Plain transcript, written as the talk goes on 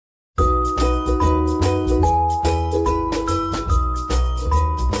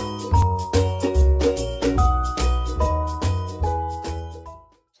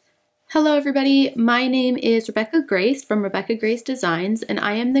Hello everybody, my name is Rebecca Grace from Rebecca Grace Designs, and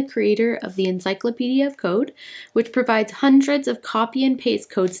I am the creator of the Encyclopedia of Code, which provides hundreds of copy and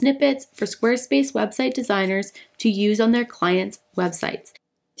paste code snippets for Squarespace website designers to use on their clients' websites.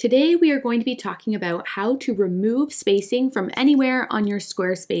 Today we are going to be talking about how to remove spacing from anywhere on your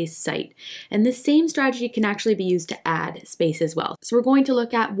Squarespace site. And this same strategy can actually be used to add space as well. So we're going to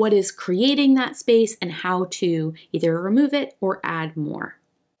look at what is creating that space and how to either remove it or add more.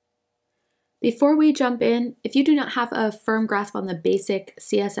 Before we jump in, if you do not have a firm grasp on the basic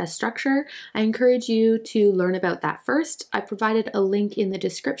CSS structure, I encourage you to learn about that first. I provided a link in the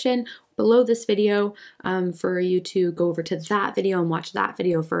description below this video for you to go over to that video and watch that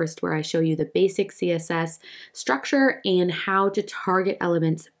video first, where I show you the basic CSS structure and how to target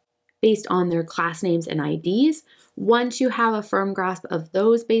elements based on their class names and IDs. Once you have a firm grasp of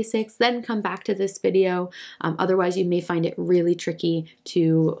those basics, then come back to this video. Otherwise, you may find it really tricky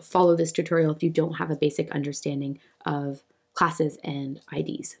to follow this tutorial if you don't have a basic understanding of classes and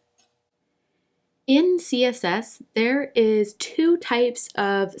IDs. In CSS, there is two types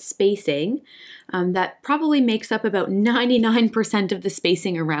of spacing that probably makes up about 99% of the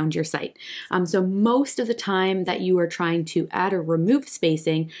spacing around your site. So most of the time that you are trying to add or remove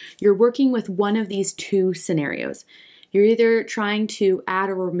spacing, you're working with one of these two scenarios. You're either trying to add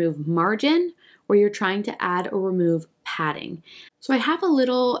or remove margin, or you're trying to add or remove padding. So I have a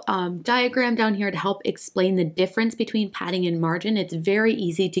little diagram down here to help explain the difference between padding and margin. It's very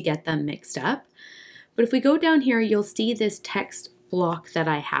easy to get them mixed up. But if we go down here, you'll see this text block that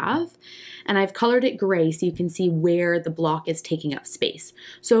I have, and I've colored it gray so you can see where the block is taking up space.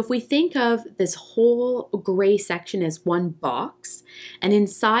 So if we think of this whole gray section as one box, and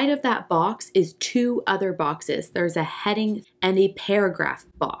inside of that box is two other boxes. There's a heading and a paragraph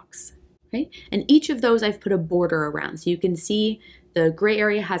box. Okay? And each of those I've put a border around. So you can see the gray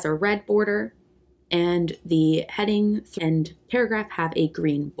area has a red border, and the heading and paragraph have a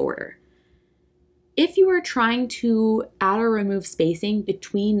green border. If you are trying to add or remove spacing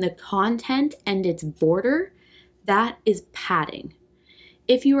between the content and its border, that is padding.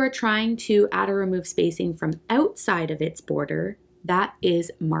 If you are trying to add or remove spacing from outside of its border, that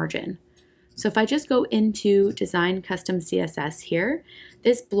is margin. So if I just go into Design Custom CSS here,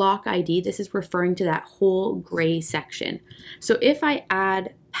 this block ID, this is referring to that whole gray section. So if I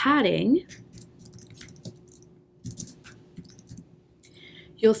add padding,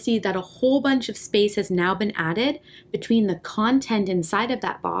 you'll see that a whole bunch of space has now been added between the content inside of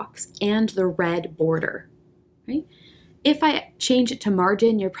that box and the red border. Right? If I change it to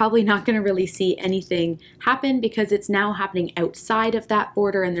margin, you're probably not going to really see anything happen because it's now happening outside of that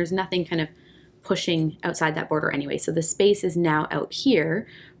border and there's nothing kind of pushing outside that border anyway. So the space is now out here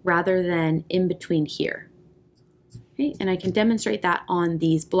rather than in between here. Okay? And I can demonstrate that on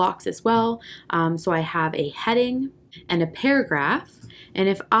these blocks as well. So I have a heading and a paragraph. And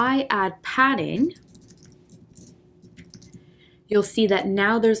if I add padding, you'll see that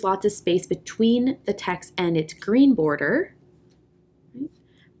now there's lots of space between the text and its green border.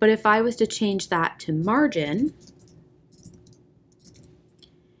 But if I was to change that to margin,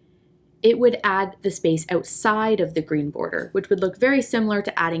 it would add the space outside of the green border, which would look very similar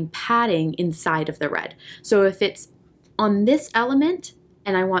to adding padding inside of the red. So if it's on this element,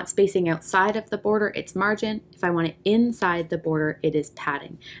 and I want spacing outside of the border, it's margin. If I want it inside the border, it is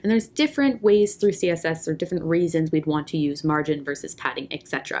padding. And there's different ways through CSS or different reasons we'd want to use margin versus padding,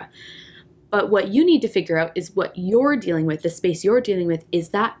 etc. But what you need to figure out is what you're dealing with, the space you're dealing with, is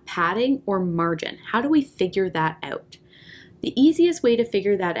that padding or margin? How do we figure that out? The easiest way to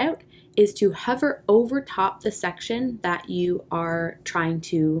figure that out is to hover over top the section that you are trying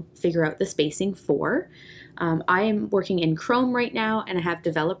to figure out the spacing for. I am working in Chrome right now and I have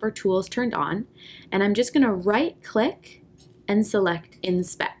developer tools turned on, and I'm just going to right click and select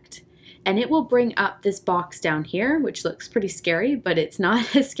inspect, and it will bring up this box down here, which looks pretty scary, but it's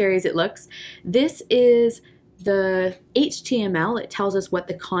not as scary as it looks. This is the HTML. It tells us what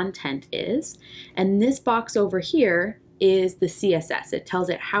the content is, and this box over here is the CSS. It tells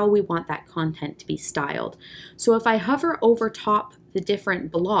it how we want that content to be styled. So if I hover over top the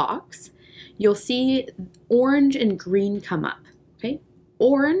different blocks, you'll see orange and green come up. Okay?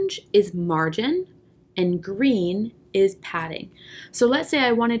 Orange is margin and green is padding. So let's say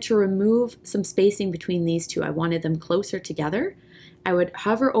I wanted to remove some spacing between these two. I wanted them closer together. I would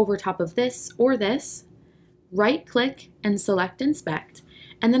hover over top of this or this, right click and select inspect.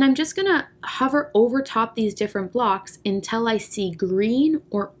 And then I'm just gonna hover over top these different blocks until I see green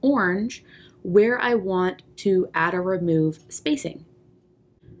or orange where I want to add or remove spacing.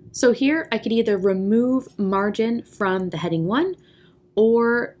 So here I could either remove margin from the heading 1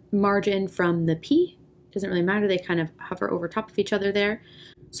 or margin from the P. Doesn't really matter, they kind of hover over top of each other there.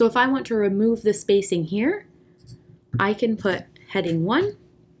 So if I want to remove the spacing here, I can put heading 1,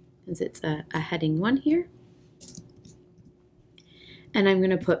 because it's a heading 1 here. And I'm going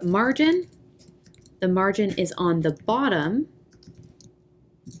to put margin. The margin is on the bottom,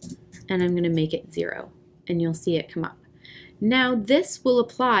 and I'm going to make it 0, and you'll see it come up. Now this will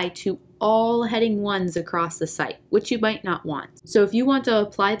apply to all heading 1s across the site, which you might not want. So if you want to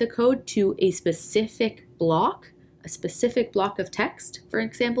apply the code to a specific block of text, for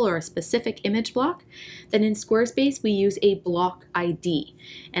example, or a specific image block, then in Squarespace we use a block ID.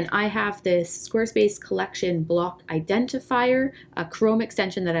 And I have this Squarespace collection block identifier, a Chrome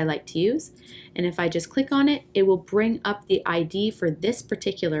extension that I like to use. And if I just click on it, it will bring up the ID for this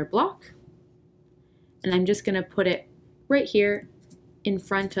particular block. And I'm just going to put it right here in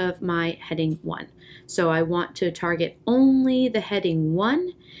front of my heading 1. So I want to target only the heading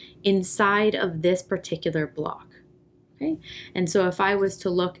 1 inside of this particular block. Okay? And so if I was to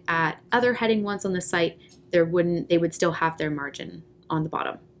look at other heading 1s on the site, they would still have their margin on the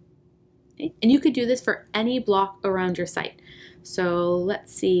bottom. Okay? And you could do this for any block around your site. So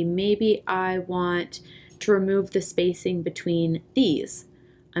let's see, maybe I want to remove the spacing between these.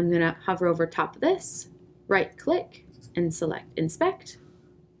 I'm going to hover over top of this, right click, and select inspect.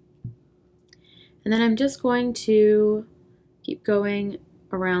 And then I'm just going to keep going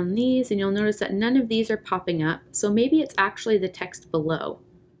around these, and you'll notice that none of these are popping up. So maybe it's actually the text below.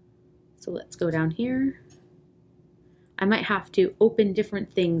 So let's go down here. I might have to open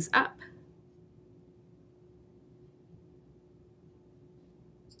different things up.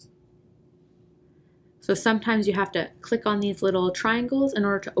 So sometimes you have to click on these little triangles in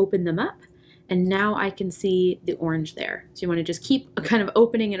order to open them up. And now I can see the orange there. So you want to just keep kind of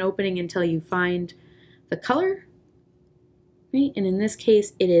opening and opening until you find the color. Right? And in this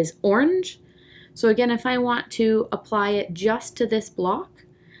case, it is orange. So again, if I want to apply it just to this block,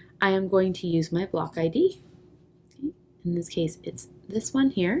 I am going to use my block ID. Okay? In this case, it's this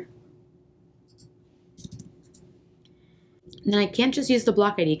one here. And then I can't just use the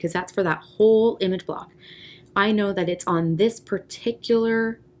block ID because that's for that whole image block. I know that it's on this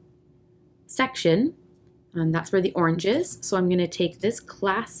particular section. That's where the orange is. So I'm going to take this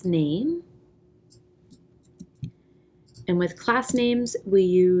class name. And with class names, we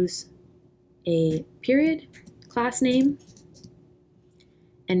use a period class name.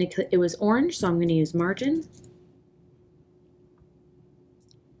 And it was orange, so I'm going to use margin.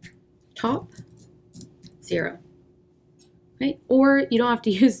 Top, 0. Right? Or you don't have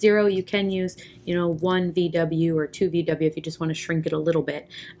to use 0, you can use 1 VW or 2 VW if you just want to shrink it a little bit.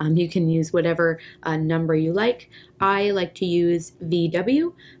 You can use whatever number you like. I like to use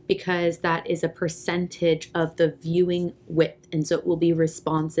VW because that is a percentage of the viewing width, and so it will be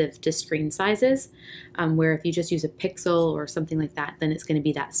responsive to screen sizes, where if you just use a pixel or something like that, then it's going to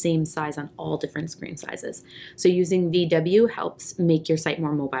be that same size on all different screen sizes. So using VW helps make your site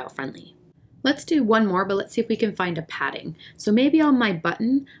more mobile friendly. Let's do one more, but let's see if we can find a padding. So maybe on my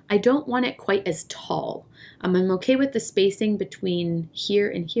button, I don't want it quite as tall. I'm okay with the spacing between here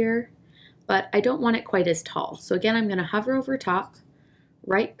and here, but I don't want it quite as tall. So again, I'm going to hover over top,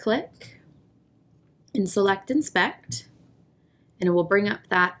 right click, and select inspect, and it will bring up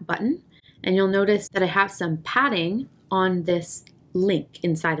that button. And you'll notice that I have some padding on this link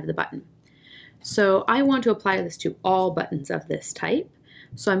inside of the button. So I want to apply this to all buttons of this type.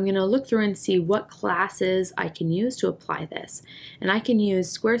 So I'm going to look through and see what classes I can use to apply this. And I can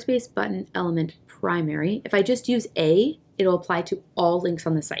use Squarespace button element primary. If I just use A, it'll apply to all links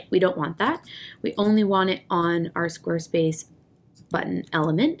on the site. We don't want that. We only want it on our Squarespace button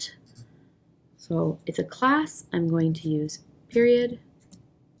element. So it's a class. I'm going to use period.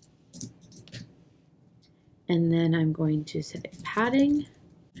 And then I'm going to set padding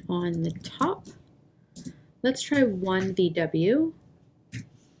on the top. Let's try 1 VW.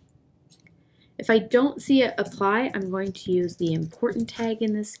 If I don't see it apply, I'm going to use the important tag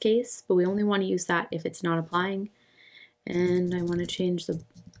in this case, but we only want to use that if it's not applying. And I want to change the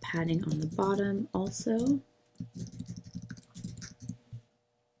padding on the bottom also.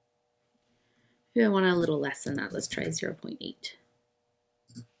 Maybe I want a little less than that. Let's try 0.8.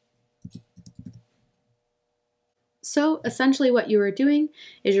 So essentially what you are doing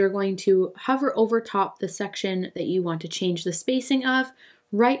is you're going to hover over top the section that you want to change the spacing of,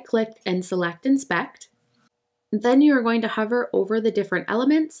 right click and select inspect. Then you are going to hover over the different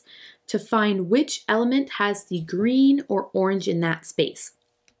elements to find which element has the green or orange in that space.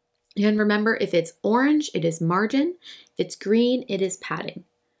 And remember, if it's orange, it is margin. If it's green, it is padding.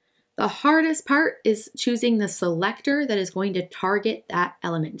 The hardest part is choosing the selector that is going to target that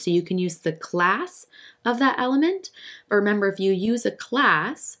element. So you can use the class of that element, but remember, if you use a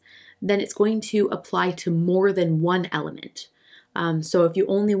class, then it's going to apply to more than one element. So if you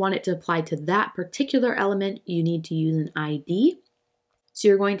only want it to apply to that particular element, you need to use an ID. So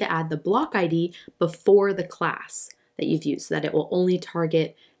you're going to add the block ID before the class that you've used so that it will only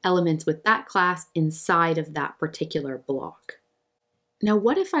target elements with that class inside of that particular block. Now,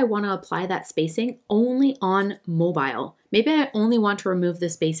 what if I want to apply that spacing only on mobile? Maybe I only want to remove the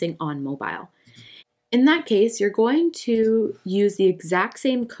spacing on mobile. In that case, you're going to use the exact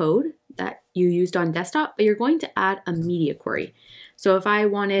same code that you used on desktop, but you're going to add a media query. So if I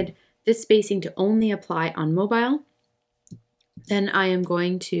wanted this spacing to only apply on mobile, then I am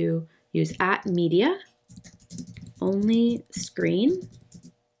going to use @media, only screen,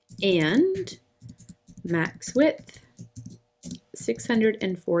 and max width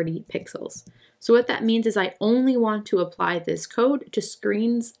 640 pixels. So what that means is I only want to apply this code to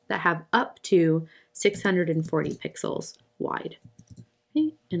screens that have up to 640 pixels wide.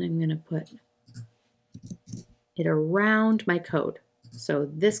 Okay, and I'm going to put it around my code. So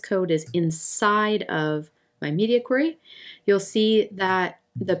this code is inside of my media query. You'll see that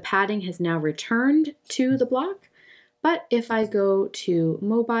the padding has now returned to the block, but if I go to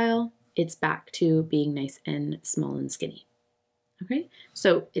mobile, it's back to being nice and small and skinny. Okay,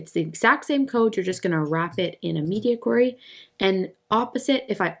 so it's the exact same code, you're just going to wrap it in a media query. And opposite,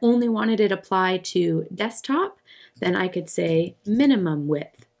 if I only wanted it applied to desktop, then I could say minimum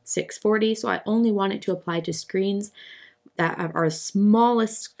width 640. So I only want it to apply to screens that have our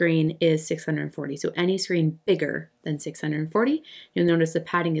smallest screen is 640. So any screen bigger than 640, you'll notice the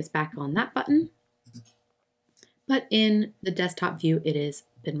padding is back on that button. But in the desktop view, it has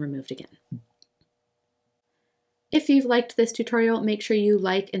been removed again. If you've liked this tutorial, make sure you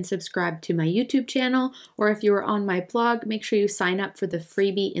like and subscribe to my YouTube channel, or if you are on my blog, make sure you sign up for the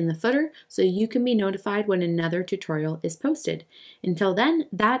freebie in the footer so you can be notified when another tutorial is posted. Until then,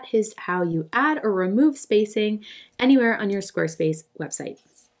 that is how you add or remove spacing anywhere on your Squarespace website.